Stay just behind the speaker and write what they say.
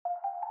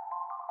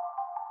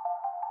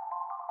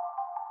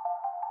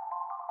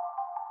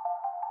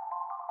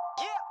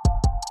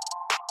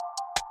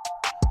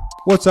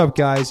What's up,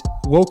 guys?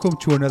 Welcome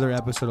to another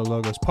episode of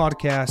Logos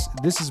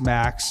Podcast. This is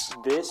Max.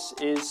 This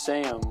is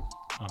Sam.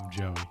 I'm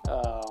Joey.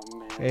 Oh,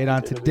 man. And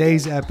on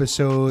today's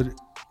episode,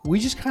 we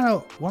just kind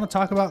of want to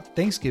talk about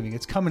Thanksgiving.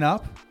 It's coming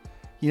up.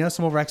 You know,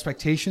 some of our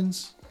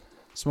expectations,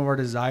 some of our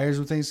desires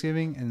with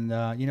Thanksgiving,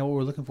 and you know what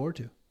we're looking forward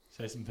to.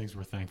 Say some things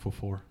we're thankful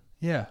for.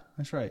 Yeah,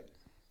 that's right.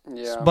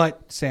 Yeah.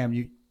 But, Sam,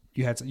 you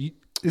had some...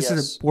 This Yes.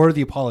 is a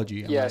worthy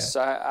apology. Yes,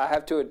 I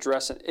have to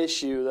address an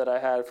issue that I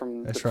had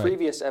from That's the right.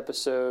 previous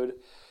episde.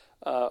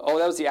 That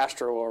was the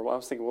Astro, or I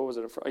was thinking, what was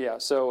it? Yeah,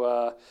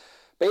 so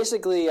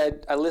basically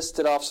I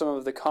listed off some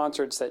of the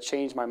concerts that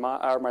changed my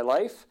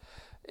life,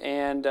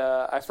 and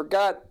I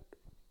forgot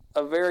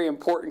a very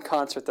important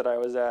concert that I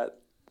was at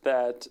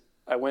that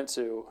I went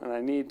to, and I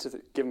need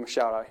to give him a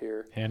shout out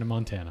here. Hannah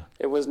Montana.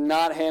 It was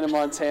not Hannah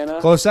Montana.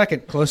 Close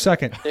second.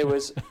 It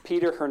was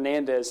Peter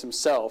Hernandez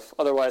himself,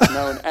 otherwise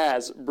known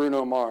as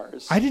Bruno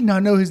Mars. I did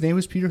not know his name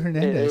was Peter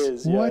Hernandez. It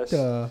is, What yes.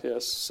 the...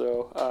 Yes,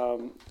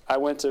 so I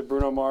went to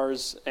Bruno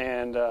Mars,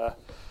 and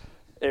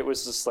it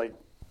was just like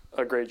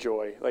a great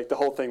joy. Like the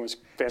whole thing was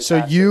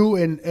fantastic. So you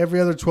and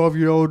every other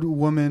 12-year-old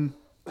woman,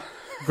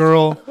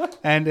 girl,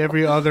 and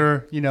every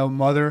other,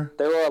 mother.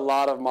 There were a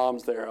lot of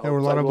moms there. There were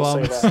a lot of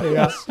moms. That.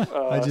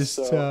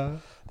 Yeah.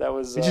 That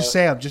was It's just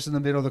Sam, just in the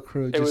middle of the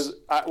crew. It was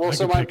I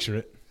can picture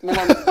it.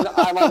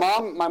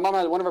 my mom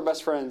had one of her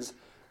best friends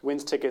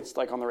wins tickets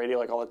like on the radio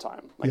like all the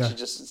time. Like Yeah.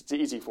 it's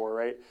easy for her,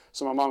 right?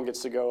 So my mom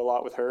gets to go a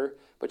lot with her,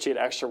 but she had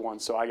extra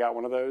ones, so I got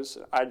one of those.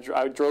 I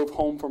drove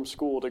home from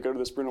school to go to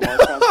this Bruno Mars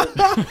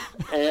concert,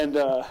 and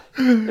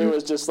it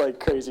was just like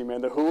crazy,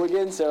 man. The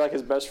Hooligans, they're like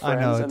his best friends,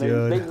 I know, and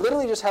dude. they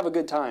literally just have a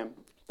good time.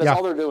 That's Yeah.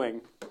 all they're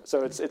doing.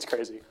 So it's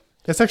crazy.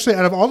 That's actually,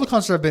 out of all the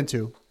concerts I've been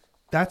to,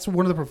 that's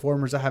one of the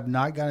performers I have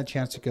not gotten a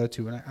chance to go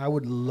to, and I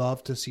would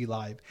love to see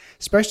live,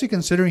 especially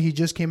considering he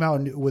just came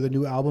out with a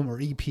new album or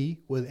EP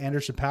with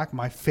Anderson .Paak,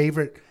 my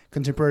favorite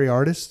contemporary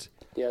artist.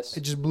 Yes.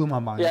 It just blew my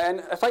mind. Yeah,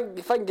 and if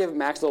I can give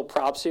Max a little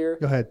props here.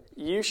 Go ahead.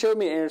 You showed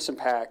me Anderson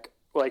 .Paak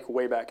like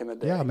way back in the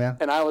day. Yeah, man.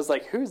 And I was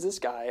like, who's this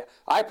guy?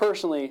 I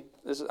personally,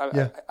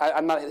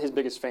 I'm not his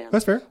biggest fan.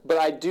 That's fair. But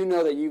I do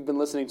know that you've been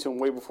listening to him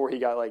way before he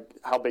got like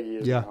how big he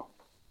is now.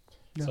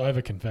 So I have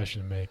a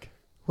confession to make.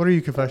 What are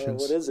your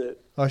confessions? What is it?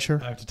 Usher?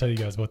 I have to tell you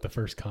guys what the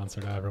first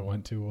concert I ever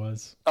went to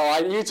was. Oh,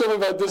 you told me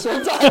about this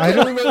one time. I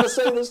didn't remember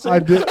saying this to you. I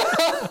did.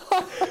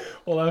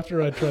 Well,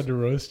 after I tried to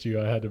roast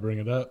you, I had to bring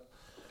it up.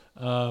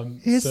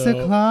 It's a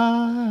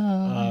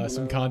cloud.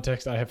 Some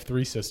context, I have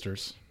 3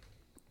 sisters.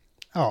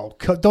 Oh,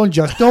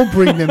 don't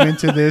bring them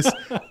into this,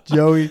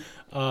 Joey.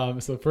 So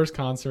the first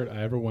concert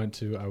I ever went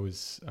to,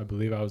 I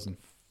believe I was in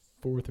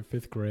 4th or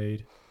 5th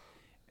grade,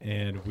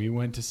 and we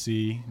went to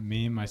see,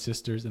 me and my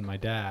sisters and my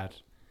dad,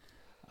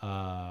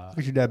 Look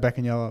at your dad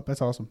backing y'all up.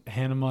 That's awesome.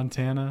 Hannah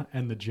Montana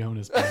and the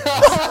Jonas Brothers.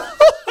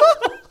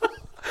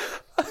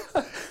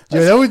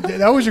 Yeah,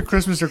 that was your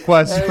Christmas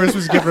request,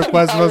 Christmas gift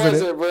request, How wasn't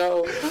was it? it,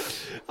 bro?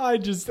 I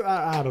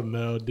don't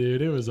know,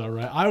 dude. It was all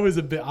right. I was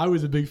a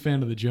big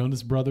fan of the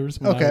Jonas Brothers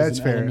when Okay, I was that's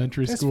in fair.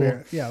 elementary That's school.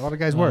 fair. Yeah, a lot of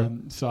guys were.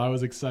 So I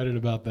was excited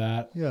about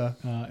that. Yeah.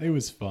 It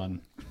was fun.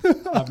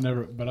 I've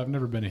never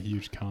been a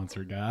huge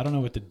concert guy. I don't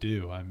know what to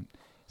do. I'm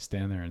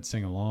stand there and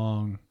sing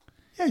along,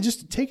 Yeah,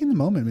 just taking the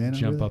moment, man.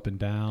 jump up and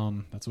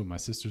down. That's what my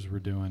sisters were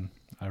doing.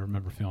 I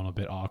remember feeling a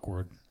bit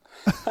awkward,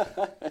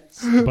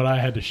 but I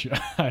had to share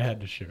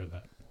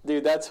that.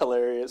 Dude, that's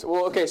hilarious.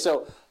 Well, okay,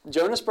 so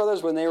Jonas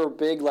Brothers, when they were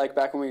big, like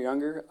back when we were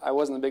younger, I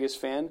wasn't the biggest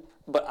fan,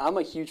 but I'm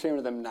a huge fan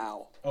of them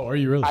now. Oh, are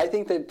you really? I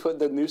think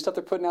the new stuff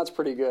they're putting out is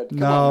pretty good. Come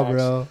No, on, Max.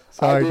 bro.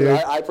 Sorry, I do. dude.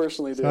 I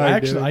personally do.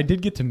 Sorry. I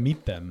did get to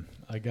meet them.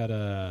 I got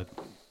a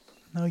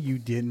No, you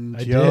didn't,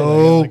 I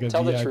Joe. did. I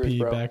Tell got the a VIP truth,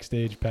 bro.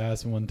 backstage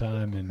pass one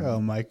time, and Oh,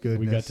 my goodness.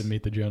 we got to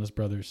meet the Jonas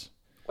Brothers.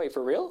 Wait,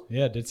 for real?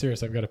 Yeah, dead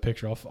serious. I've got a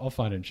picture. I'll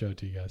find it and show it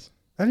to you guys.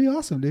 That'd be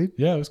awesome, dude.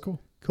 Yeah, it was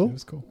cool. Cool. It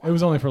was cool. It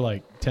was only for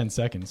like 10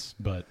 seconds,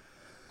 but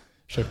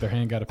shook their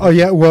hand, got a picture. Oh,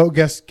 yeah. Well,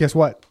 guess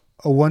what?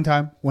 One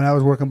time when I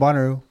was working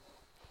Bonnaroo,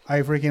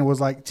 I freaking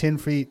was like 10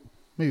 feet,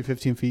 maybe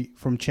 15 feet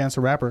from Chance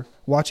the Rapper,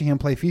 watching him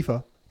play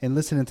FIFA and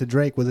listening to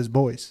Drake with his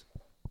boys.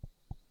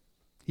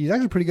 He's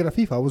actually pretty good at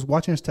FIFA. I was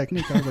watching his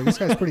technique. I was like, this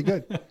guy's pretty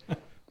good.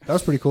 That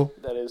was pretty cool.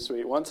 That is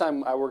sweet. One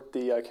time I worked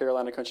the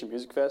Carolina Country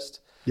Music Fest,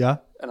 Yeah.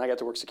 and I got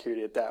to work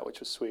security at that, which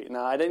was sweet.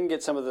 Now, I didn't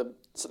get some of the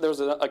 – there was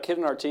a kid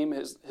on our team.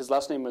 His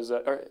last name was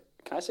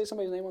can I say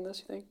somebody's name on this,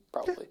 you think?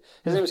 Probably.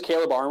 His name was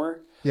Caleb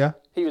Armour. Yeah.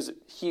 He was a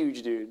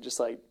huge dude, just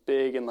like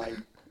big and like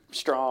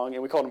strong,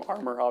 and we called him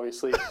Armor,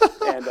 obviously.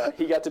 And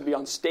he got to be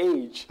on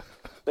stage.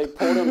 They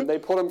pulled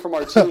him from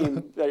our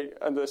team,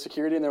 and the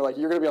security, and they're like,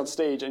 "You're gonna be on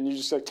stage, and you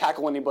just like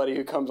tackle anybody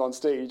who comes on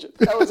stage."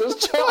 That was his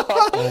job.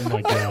 Oh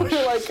my gosh.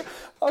 You're like,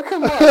 "Oh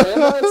come on, man,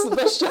 that's the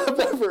best job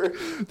ever."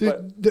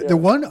 Dude, But, the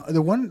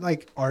one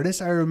like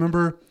artist I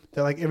remember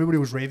that like everybody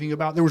was raving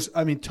about. There was,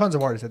 I mean, tons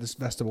of artists at this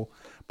festival,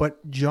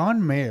 but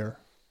John Mayer,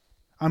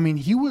 I mean,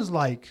 he was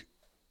like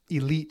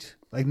elite.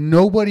 Like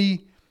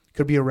nobody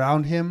could be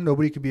around him.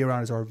 Nobody could be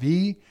around his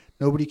RV.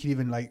 Nobody could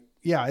even like,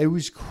 yeah, it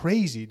was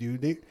crazy,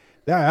 dude.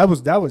 That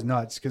was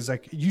nuts because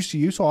like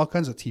you saw all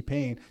kinds of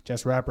T-Pain,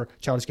 Chance the Rapper,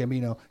 Childish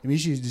Gambino. I mean,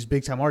 she's these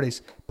big time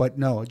artists, but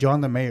no,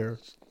 John the Mayor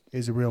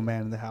is a real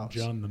man in the house.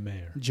 John the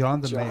Mayor.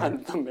 John the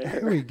Mayor.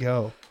 Here we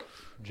go.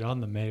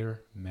 John the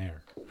Mayor.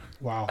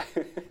 Wow.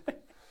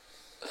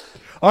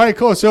 All right,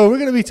 cool. So we're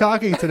going to be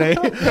talking today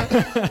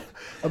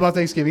about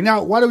Thanksgiving.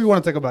 Now, why do we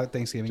want to talk about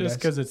Thanksgiving, Just guys?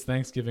 because it's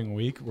Thanksgiving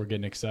week, we're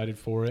getting excited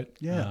for it.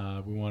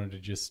 Yeah. We wanted to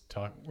just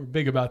talk. We're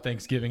big about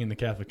Thanksgiving in the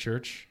Catholic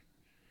Church,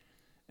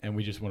 and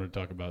we just wanted to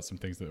talk about some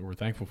things that we're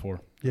thankful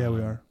for. Yeah,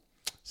 we are.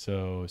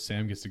 So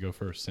Sam gets to go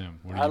first. Sam,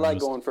 what are you I like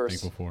most going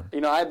first. thankful for? You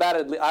know,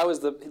 I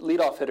was the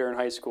leadoff hitter in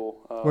high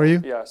school. Were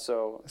you? Yeah.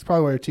 So That's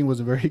probably why your team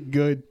wasn't very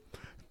good.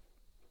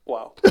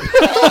 wow.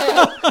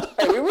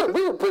 Hey, we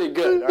were pretty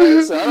good. All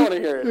right, so I don't want to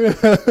hear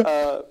it.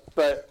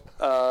 But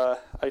I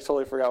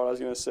totally forgot what I was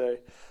going to say.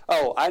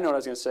 Oh, I know what I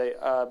was going to say.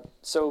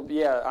 So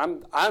yeah,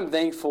 I'm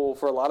thankful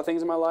for a lot of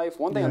things in my life.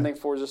 One thing I'm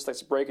thankful for is just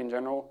this break in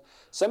general.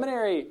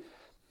 Seminary.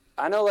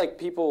 I know like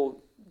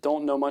people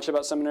don't know much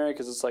about seminary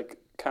because it's like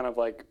kind of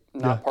like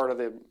not part of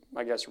the,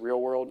 I guess,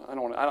 real world. I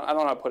don't know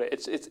how to put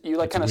it. It's you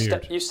like kind of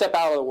step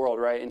out of the world,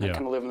 right, and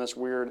kind of live in this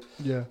weird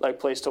like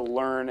place to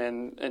learn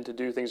and to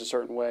do things a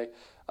certain way.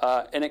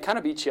 And it kind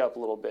of beats you up a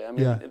little bit. I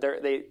mean,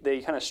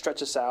 they kind of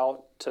stretch us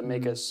out to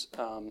make us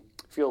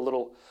feel a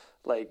little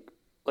like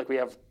we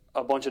have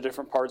a bunch of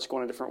different parts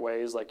going in different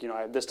ways. Like, you know,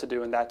 I have this to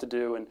do and that to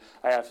do, and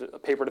I have a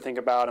paper to think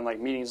about and like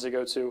meetings to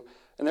go to.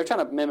 And they're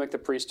trying to mimic the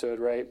priesthood,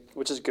 right?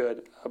 Which is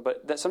good,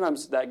 but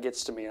sometimes that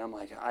gets to me, and I'm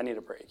like, I need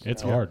a break.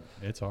 It's hard.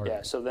 It's hard.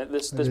 Yeah. So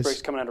this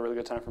break's coming at a really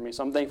good time for me.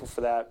 So I'm thankful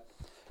for that.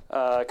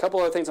 A couple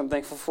other things I'm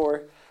thankful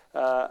for.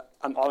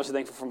 I'm obviously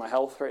thankful for my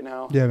health right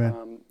now. Yeah,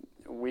 man.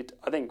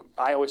 I think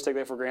I always take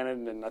that for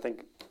granted, and I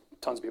think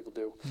tons of people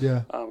do.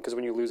 Yeah. Because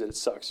when you lose it, it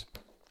sucks.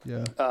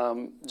 Yeah.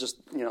 Just,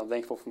 you know,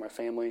 thankful for my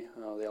family.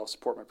 They all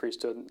support my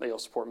priesthood. They all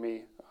support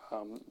me.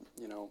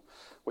 You know,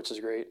 which is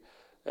great.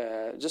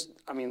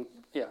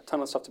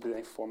 Ton of stuff to be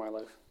thankful for in my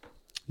life.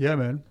 Yeah,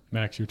 man.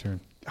 Max, your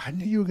turn. I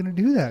knew you were going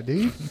to do that,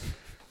 dude.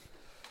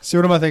 So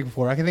what am I thankful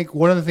for? I can think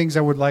one of the things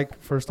I would like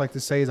to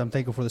say is I'm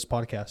thankful for this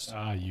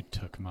podcast. You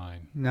took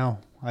mine. No,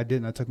 I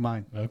didn't. I took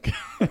mine. Okay.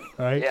 All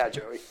right. Yeah,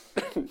 Joey.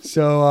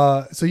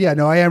 So yeah,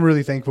 no, I am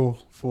really thankful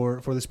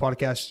for this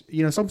podcast.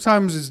 You know,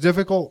 sometimes it's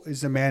difficult,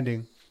 it's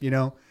demanding, you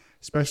know,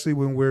 especially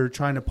when we're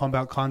trying to pump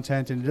out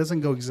content and it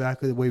doesn't go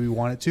exactly the way we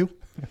want it to.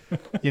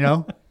 You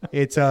know,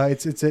 it's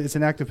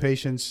an act of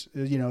patience.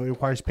 You know, it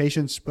requires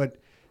patience, but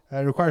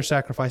it requires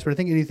sacrifice. But I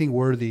think anything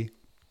worthy,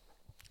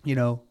 you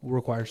know, will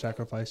require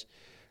sacrifice.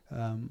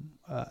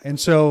 And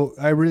so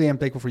I really am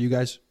thankful for you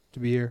guys to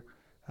be here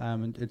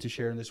and to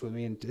share this with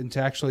me and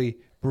to actually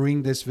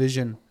bring this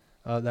vision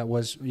that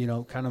was, you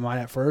know, kind of mine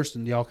at first,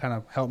 and y'all kind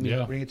of helped me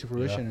bring it to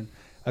fruition. And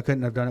I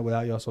couldn't have done it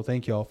without y'all. So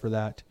thank y'all for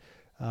that,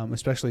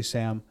 especially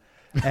Sam.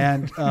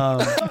 And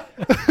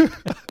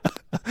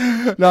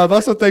no, I'm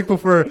also thankful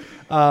for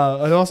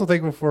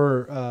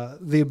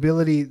the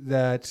ability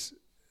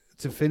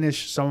to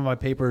finish some of my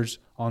papers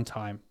on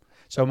time.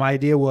 So my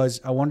idea was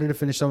I wanted to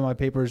finish some of my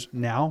papers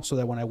now so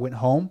that when I went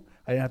home,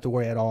 I didn't have to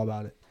worry at all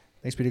about it.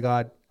 Thanks be to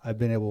God, I've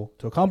been able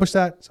to accomplish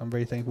that. So I'm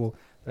very thankful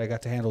that I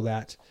got to handle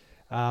that.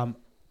 And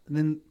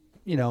then,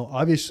 you know,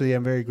 obviously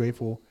I'm very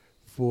grateful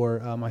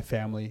for my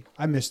family.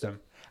 I missed them.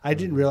 I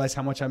didn't realize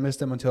how much I missed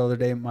them until the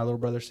other day. My little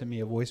brother sent me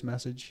a voice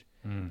message.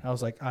 I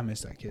was like, I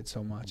miss that kid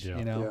so much,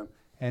 you know? Yeah.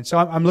 And so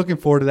I'm looking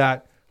forward to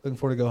that. Looking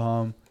forward to go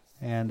home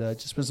and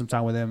just spend some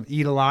time with them.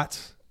 Eat a lot.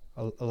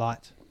 A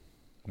lot.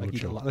 Like,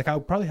 eat a lot. Like I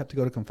would probably have to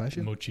go to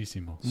confession.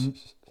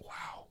 Muchísimos.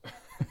 Wow.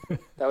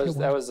 That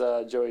was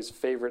Joey's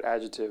favorite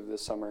adjective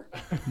this summer.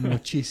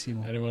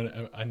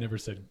 Muchísimo. I never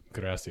said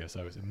gracias.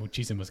 I was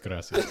muchísimas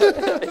gracias.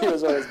 He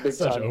was always big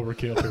Such time.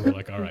 overkill. People were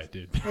like, all right,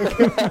 dude.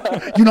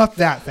 You're not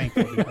that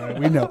thankful, dude. All right,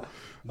 we know.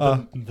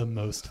 The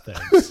most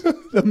thanks.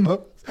 The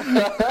most.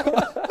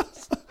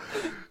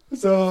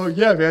 So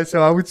yeah, man.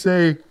 So I would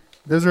say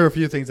those are a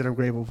few things that I'm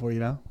grateful for, you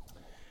know?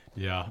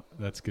 Yeah,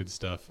 that's good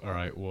stuff. All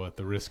right. Well, at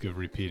the risk of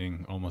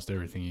repeating almost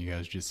everything you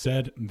guys just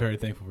said, I'm very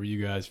thankful for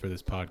you guys for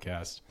this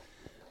podcast.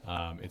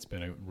 It's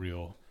been a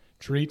real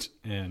treat,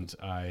 and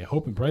I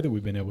hope and pray that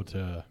we've been able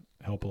to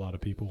help a lot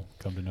of people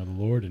come to know the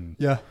Lord and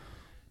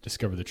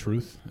discover the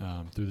truth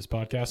through this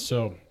podcast.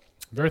 So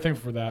very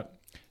thankful for that.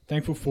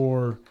 Thankful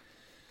for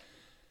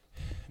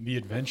the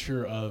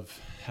adventure of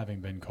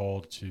having been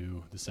called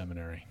to the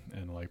seminary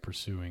and like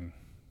pursuing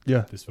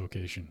this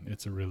vocation.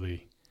 It's a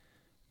really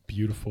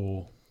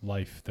beautiful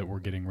life that we're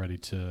getting ready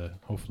to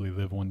hopefully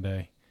live one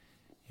day,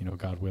 you know,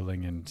 God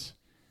willing. And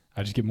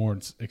I just get more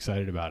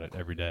excited about it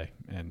every day.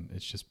 And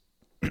it's just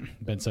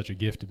been such a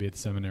gift to be at the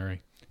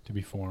seminary, to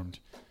be formed,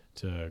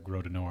 to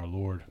grow to know our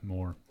Lord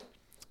more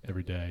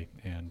every day.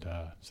 And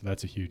so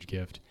that's a huge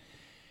gift.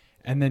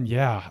 And then,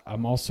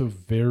 I'm also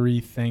very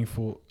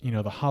thankful, you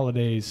know, the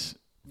holidays,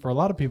 for a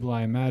lot of people,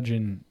 I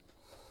imagine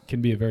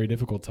can be a very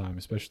difficult time,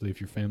 especially if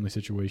your family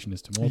situation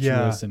is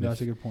tumultuous. And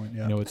that's a good point.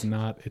 Yeah. it's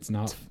not.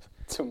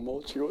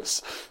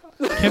 Tumultuous.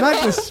 Can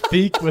I just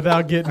speak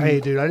without getting? Hey,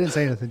 dude, I didn't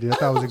say anything, dude. I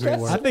thought it was a great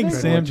word. I think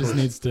Great Sam word just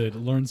choice. needs to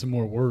learn some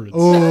more words.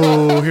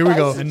 Oh, here we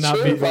go. And not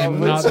True, be and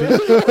not probably.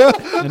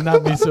 be, and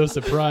not be so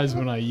surprised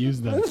when I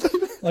use them.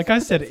 Like I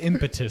said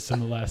impetus in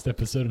the last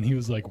episode, and he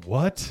was like,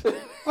 "What?"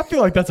 I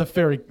feel like that's a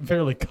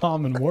fairly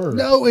common word.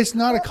 No, it's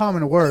not a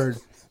common word.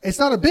 It's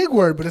not a big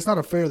word, but it's not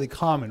a fairly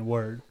common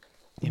word.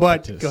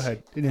 But Impetus. go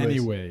ahead.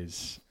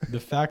 Anyways, the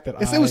fact that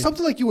It was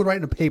something like you would write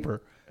in a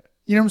paper.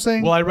 You know what I'm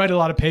saying? Well, I write a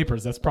lot of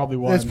papers. That's probably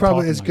why. That's I'm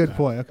probably talking it's a like good that.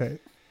 point. Okay.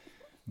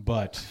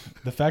 But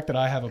the fact that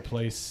I have a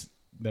place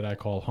that I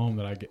call home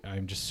that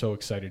I'm just so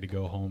excited to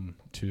go home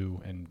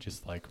to and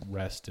just like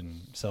rest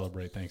and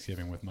celebrate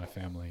Thanksgiving with my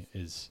family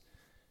is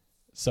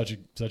such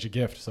a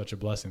gift, such a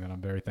blessing that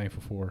I'm very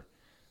thankful for.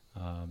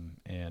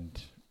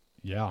 And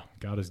yeah,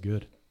 God is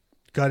good.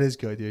 God is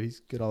good, dude. He's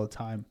good all the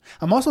time.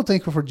 I'm also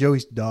thankful for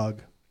Joey's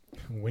dog.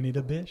 Winnie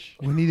the Bish.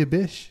 Winnie the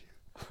Bish.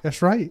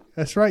 That's right.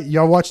 That's right.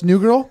 Y'all watch New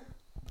Girl?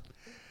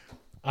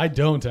 I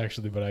don't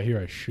actually, but I hear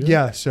I should.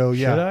 Yeah. So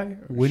yeah. Should I?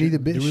 Winnie the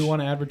Bish. Do we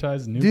want to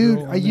advertise New Dude,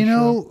 Girl on this show? you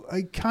know,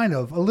 I kind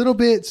of a little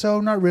bit. So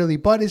not really,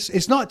 but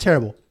it's not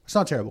terrible. It's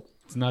not terrible.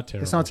 It's not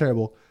terrible. It's not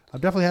terrible. It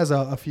definitely has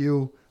a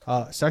few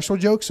sexual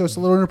jokes, so it's a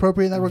little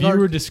inappropriate in that regard.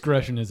 Viewer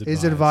discretion is advised.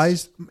 Is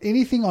advised.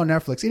 Anything on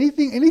Netflix,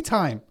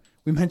 anytime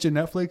we mention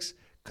Netflix,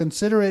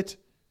 consider it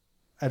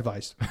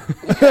advised.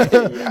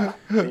 Yeah,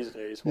 these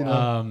days. You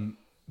Wow. know.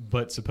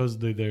 But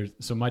supposedly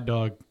so my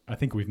dog, I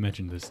think we've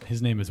mentioned this.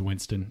 His name is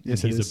Winston.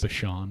 Yes, and it he's is. a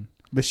Bichon.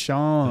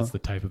 Bichon. That's the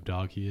type of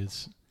dog he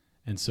is.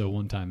 And so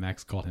one time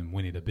Max called him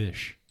Winnie the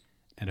Bish.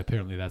 And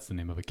apparently that's the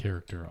name of a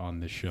character on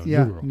this show,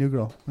 Yeah, New Girl. New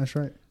Girl. That's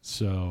right.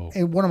 So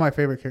And one of my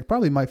favorite characters,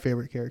 probably my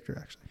favorite character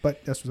actually,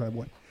 but that's what I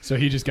want. so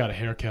he just got a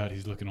haircut.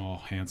 He's looking all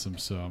handsome.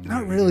 So I'm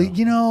Not ready to really. go.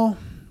 You know,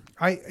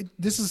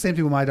 this is the same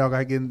thing with my dog.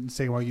 I get the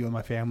same argument with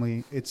my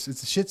family. It's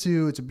a Shih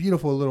Tzu. It's a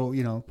beautiful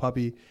little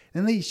puppy.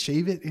 And they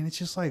shave it, and it's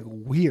just like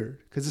weird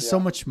because it's so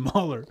Yeah. much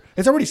smaller.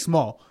 It's already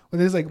small, but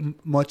it's like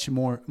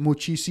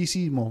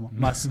muchísimo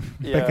más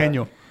Yeah.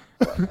 pequeño.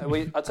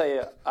 I'll tell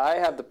you, I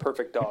have the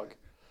perfect dog,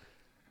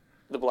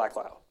 the Black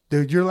Lab.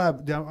 Dude, your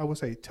lab. I will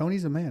say,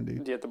 Tony's a man,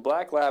 dude. Yeah, the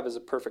Black Lab is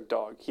a perfect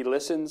dog. He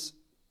listens.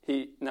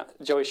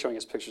 Joey's showing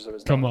us pictures of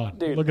his Come dog. on.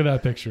 Dude. Look at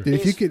that picture. Dude,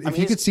 if you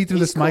He's- could see through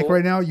he's this mic cool.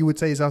 right now, you would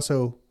say he's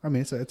also. I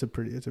mean, it's a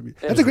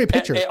great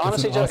picture.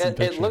 Honestly, an Joe, awesome it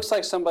picture. looks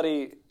like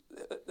somebody.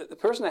 The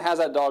person that has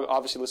that dog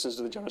obviously listens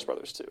to the Jonas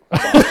Brothers too.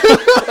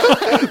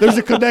 There's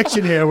a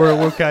connection here where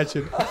we're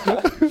catching.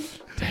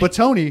 But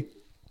Tony's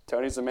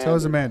Tony's the man. a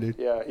dude. man, dude.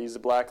 Yeah, he's a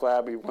Black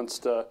Lab. He wants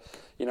to,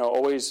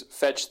 always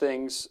fetch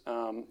things.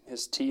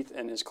 His teeth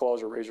and his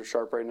claws are razor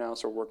sharp right now,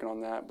 so we're working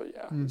on that. But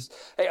yeah,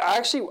 hey,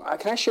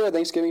 can I share a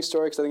Thanksgiving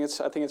story?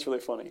 Because I think it's really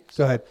funny.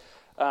 Go ahead.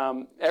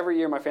 Every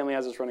year, my family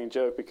has this running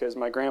joke because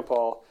my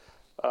grandpa,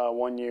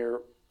 one year,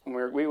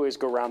 we always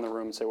go around the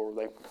room and say what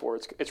we're thankful for.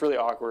 It's really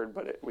awkward,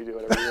 but we do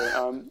it every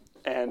year.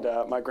 And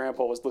my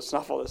grandpa was listing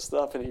off all this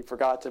stuff, and he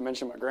forgot to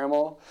mention my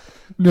grandma.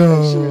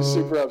 No. And she was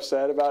super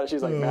upset about it.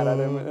 She's like mad at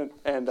him.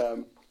 And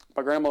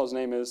my grandma's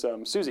name is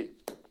Susie.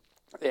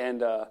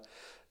 And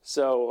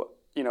so,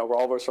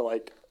 all of us are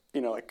like,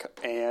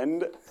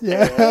 and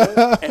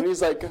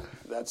he's like,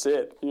 that's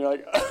it. And you're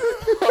like,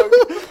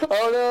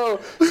 oh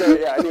no. So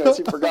yeah, anyways,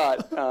 he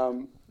forgot.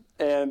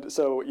 And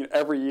so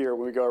every year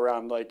when we go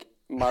around, like,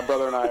 my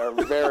brother and I are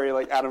very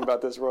adamant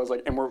about this. Where I was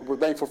like, and we're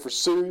thankful for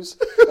Suze,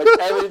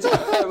 every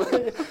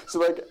time. So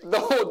the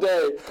whole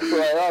day, we're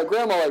like, oh,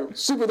 Grandma,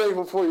 super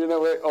thankful for you.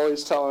 We're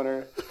always telling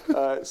her.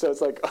 So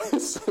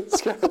it's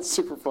it's kind of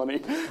super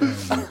funny.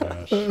 Oh my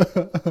gosh.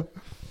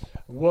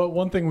 Well,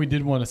 one thing we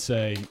did want to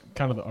say,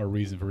 kind of our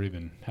reason for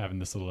even having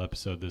this little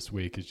episode this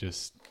week, is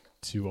just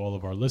to all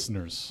of our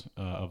listeners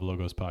of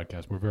Logos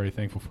Podcast. We're very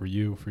thankful for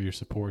you, for your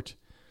support,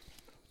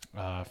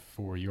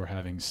 for your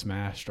having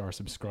smashed our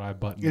subscribe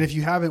button. And if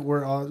you haven't,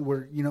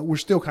 we're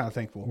still kind of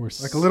thankful. We're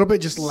a little bit,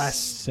 just less.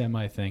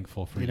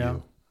 Semi-thankful for you.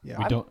 know?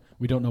 Yeah.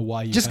 We don't know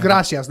why you Just haven't.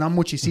 gracias, not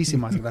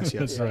muchísimas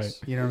gracias. That's right.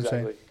 You know what I'm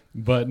saying? Exactly.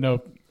 But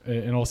no,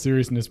 in all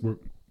seriousness, we're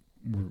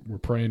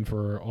praying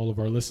for all of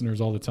our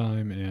listeners all the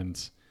time, and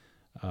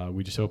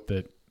we just hope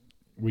that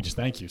we just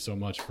thank you so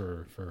much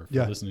for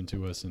listening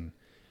to us, and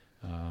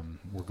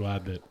we're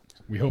glad that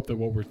we hope that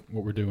what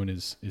we're doing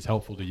is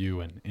helpful to you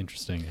and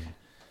interesting. And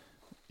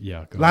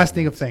yeah. Last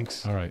thing of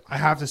thanks. All right. I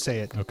have to say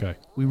it. Okay.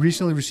 We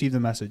recently received a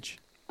message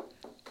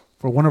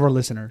for one of our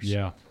listeners.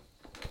 Yeah.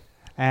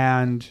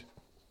 And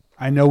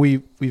I know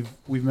we've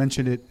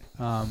mentioned it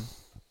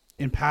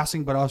in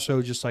passing, but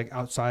also just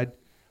outside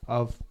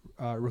of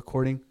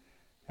recording.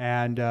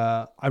 And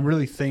I'm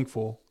really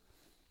thankful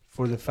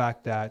for the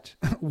fact that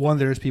one,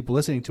 there's people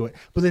listening to it,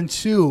 but then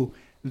two,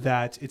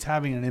 that it's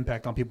having an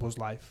impact on people's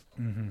life.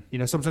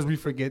 Mm-hmm. Sometimes we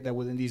forget that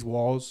within these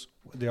walls,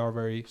 they are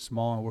very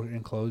small and we're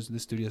enclosed. The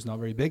studio is not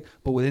very big,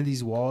 but within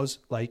these walls,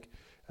 it's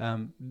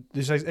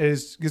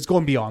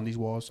going beyond these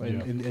walls. Yeah.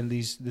 And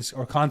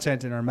our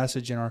content and our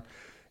message and our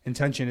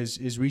intention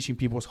is reaching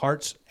people's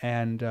hearts.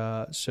 And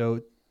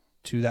so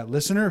that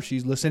listener, if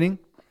she's listening,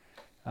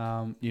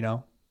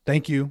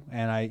 thank you.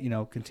 And I,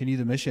 continue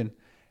the mission.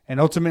 And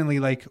ultimately,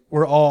 like,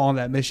 we're all on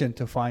that mission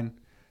to find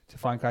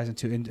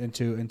Christ and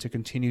to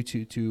continue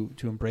to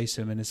embrace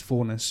him in his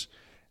fullness.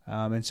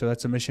 And so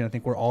that's a mission I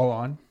think we're all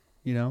on,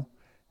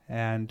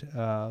 And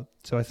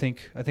so I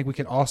think we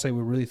can all say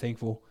we're really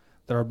thankful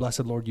that our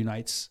blessed Lord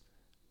unites,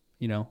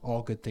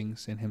 all good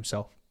things in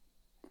himself.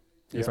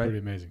 It's right? pretty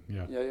amazing.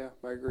 Yeah. Yeah,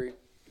 I agree.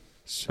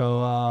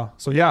 So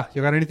yeah,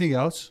 you got anything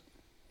else?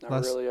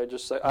 Not really.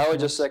 I would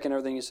just second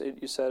everything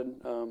you said.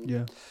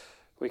 Yeah.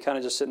 We kind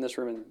of just sit in this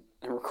room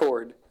and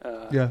record.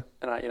 Yeah.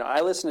 And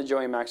I listen to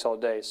Joey and Max all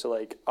day, so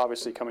like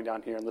obviously coming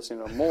down here and listening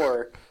to them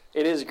more,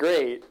 it is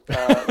great.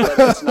 But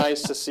it's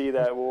nice to see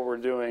that what we're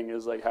doing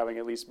is like having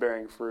at least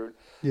bearing fruit.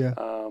 Yeah.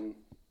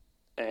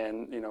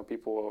 And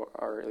people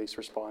are at least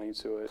responding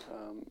to it.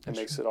 It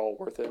makes it all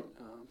worth it.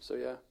 So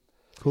yeah.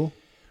 Cool.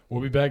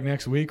 We'll be back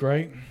next week,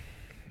 right?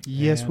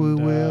 Yes, we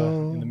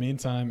will. In the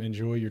meantime,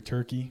 enjoy your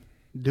turkey.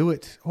 Do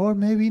it. Or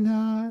maybe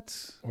not.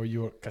 Or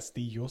your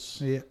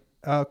castillos. Yeah.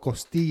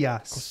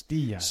 Costillas.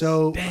 Costillas.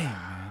 So, dang,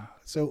 man.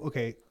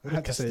 Okay. What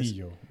a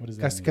castillo? What does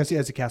that mean?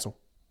 Castillo is a castle.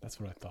 That's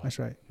what I thought. That's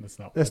right. That's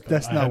not.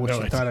 That's not what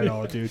you thought at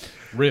all, dude.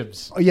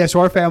 Ribs. Oh, yeah. So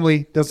our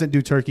family doesn't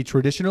do turkey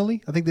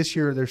traditionally. I think this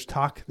year there's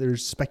talk,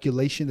 there's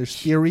speculation, there's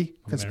theory,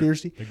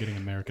 conspiracy. They're getting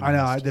American. I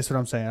know. That's what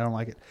I'm saying. I don't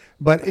like it.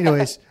 But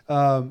anyways,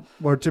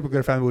 our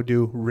typical family would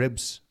do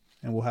ribs,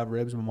 and we'll have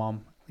ribs. My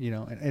mom,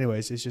 And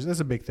anyways, that's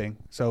a big thing.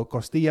 So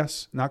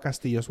costillas, not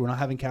castillos. We're not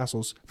having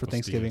castles for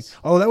Thanksgiving.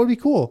 Oh, that would be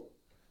cool.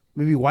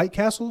 Maybe White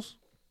Castles.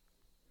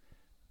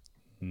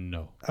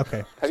 No.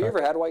 Okay. Have you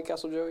ever had White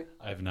Castle, Joey?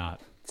 I have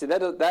not. See,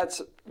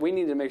 that's we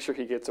need to make sure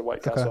he gets a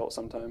White Castle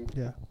sometime.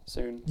 Yeah.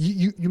 Soon.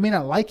 You may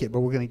not like it, but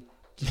you're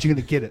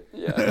gonna get it.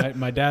 Yeah.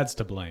 My dad's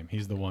to blame.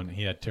 He's the one.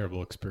 He had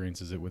terrible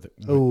experiences with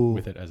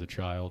it as a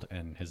child,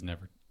 and has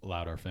never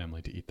allowed our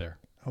family to eat there.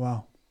 Oh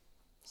wow.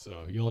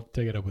 So you'll have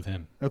to take it up with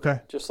him. Okay.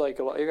 Just like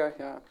a lot. Okay.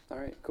 Yeah. All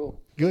right. Cool.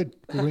 Good.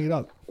 We'll bring it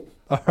up.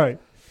 All right.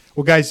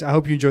 Well, guys, I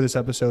hope you enjoyed this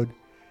episode.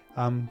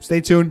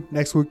 Stay tuned.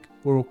 Next week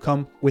we'll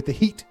come with the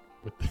heat,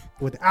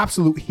 with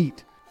absolute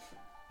heat.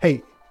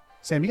 Hey,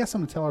 Sam, you got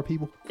something to tell our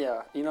people?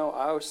 Yeah.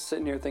 I was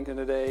sitting here thinking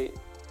today,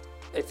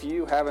 if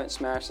you haven't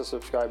smashed the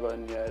subscribe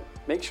button yet,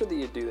 make sure that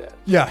you do that.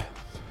 Yeah,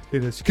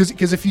 it is.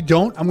 Because if you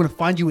don't, I'm going to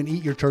find you and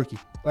eat your turkey.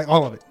 Like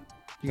all of it.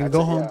 You're going to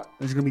go home, and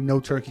there's going to be no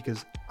turkey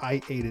because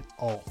I ate it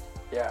all.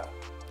 Yeah.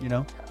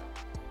 Yeah.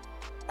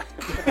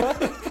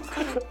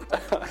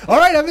 All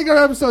right, I think our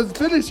episode's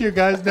finished here,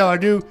 guys. No, I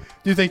do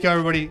thank you,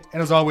 everybody.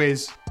 And as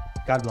always,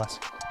 God bless.